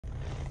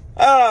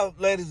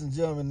Ladies and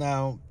gentlemen,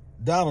 now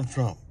Donald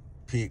Trump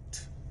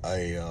picked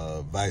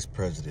a vice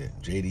president,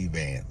 J.D.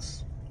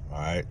 Vance. All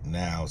right.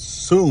 Now,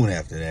 soon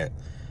after that,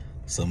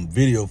 some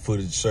video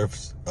footage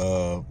surfaced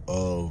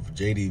of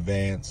J.D.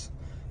 Vance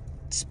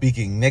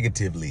speaking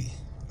negatively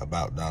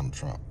about Donald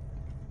Trump,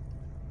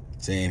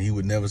 saying he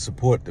would never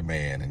support the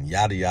man and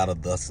yada yada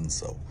thus and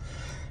so.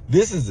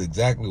 This is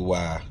exactly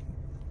why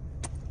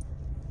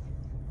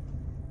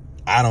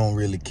I don't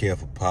really care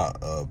for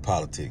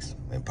politics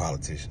and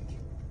politicians.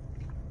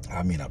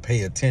 I mean, I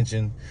pay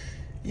attention.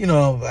 You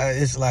know,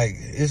 it's like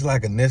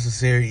a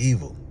necessary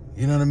evil.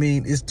 You know what I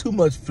mean? It's too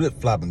much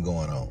flip-flopping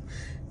going on.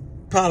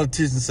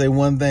 Politicians say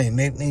one thing,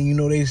 then you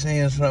know they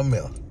saying something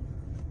else.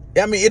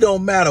 I mean, it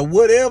don't matter.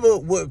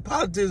 What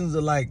politicians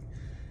are like,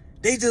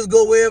 they just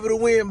go wherever the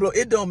wind blows.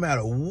 It don't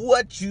matter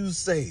what you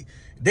say.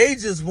 They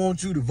just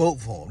want you to vote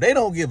for them. They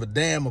don't give a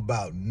damn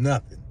about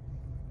nothing.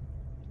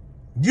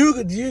 You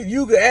could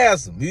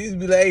ask them. You could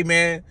be like, hey,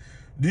 man,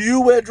 do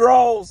you wear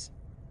drawers?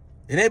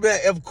 And they be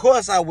like, of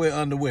course I wear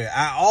underwear.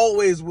 I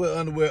always wear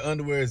underwear.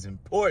 Underwear is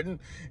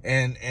important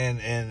and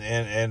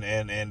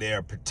they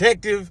are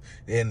protective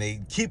and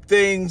they keep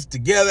things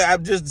together. I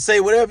just say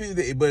whatever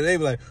but they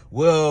be like,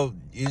 well,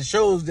 it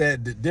shows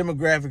that the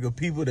demographic of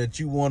people that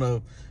you want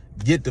to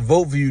get to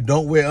vote for you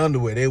don't wear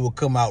underwear. They will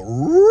come out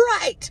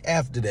right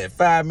after that,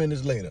 5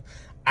 minutes later.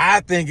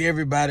 I think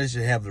everybody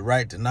should have the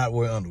right to not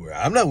wear underwear.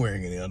 I'm not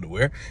wearing any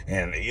underwear.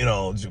 And, you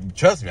know,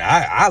 trust me,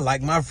 I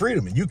like my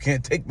freedom. And you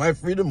can't take my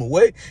freedom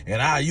away.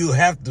 And you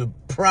have to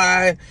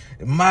pry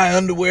my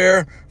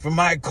underwear from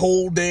my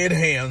cold, dead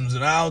hands.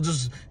 And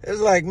it's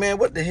like, man,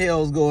 what the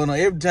hell is going on?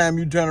 Every time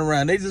you turn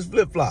around, they just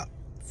flip-flop.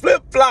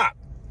 Flip-flop.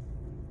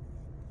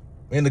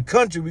 In the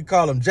country, we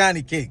call them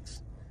Johnny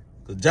Cakes.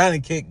 Because Johnny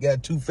Cake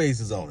got two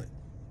faces on it.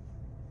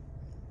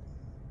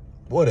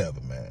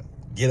 Whatever, man.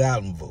 Get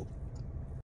out and vote.